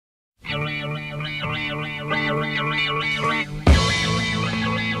I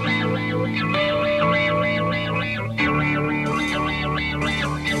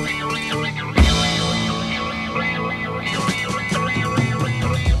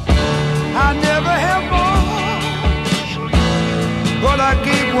never have much, but I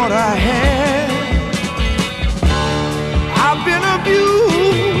gave what I had. I've been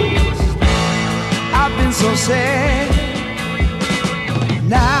abused, I've been so sad.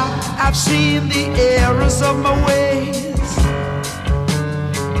 Now I've seen the errors of my ways,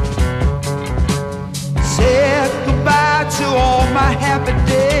 said goodbye to all my happy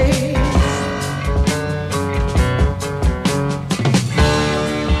days.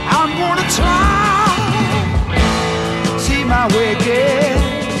 I'm gonna try, see my way again.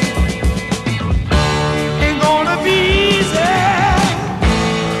 Ain't gonna be easy,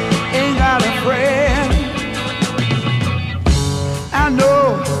 ain't got a friend.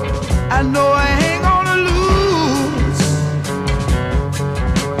 I know I ain't gonna lose,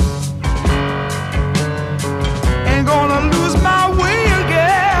 ain't gonna lose my way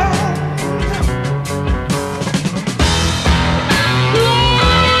again.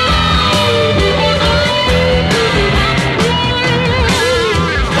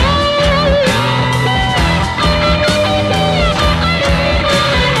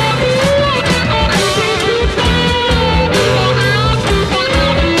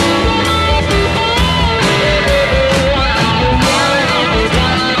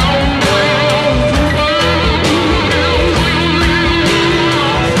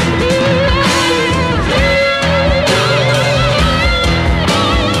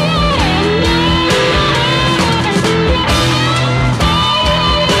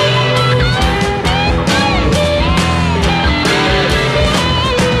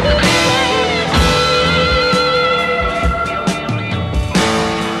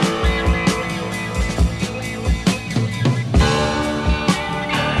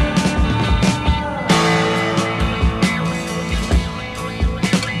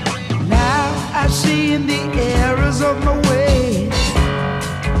 Seeing the errors of my ways,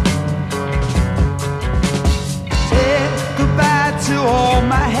 said goodbye to all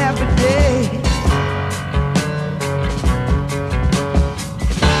my happy days.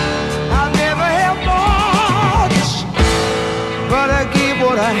 I never had much, but I gave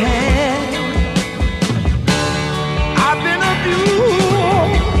what I had. I've been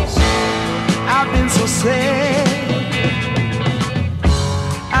abused, I've been so sad.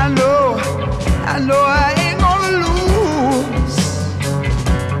 I know I ain't gonna lose,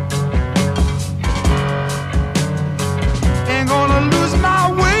 ain't gonna lose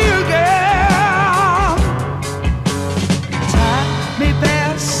my way again. Time may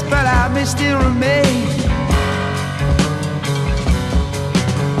pass, but I may still remain.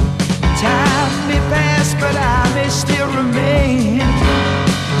 Time may pass, but I may still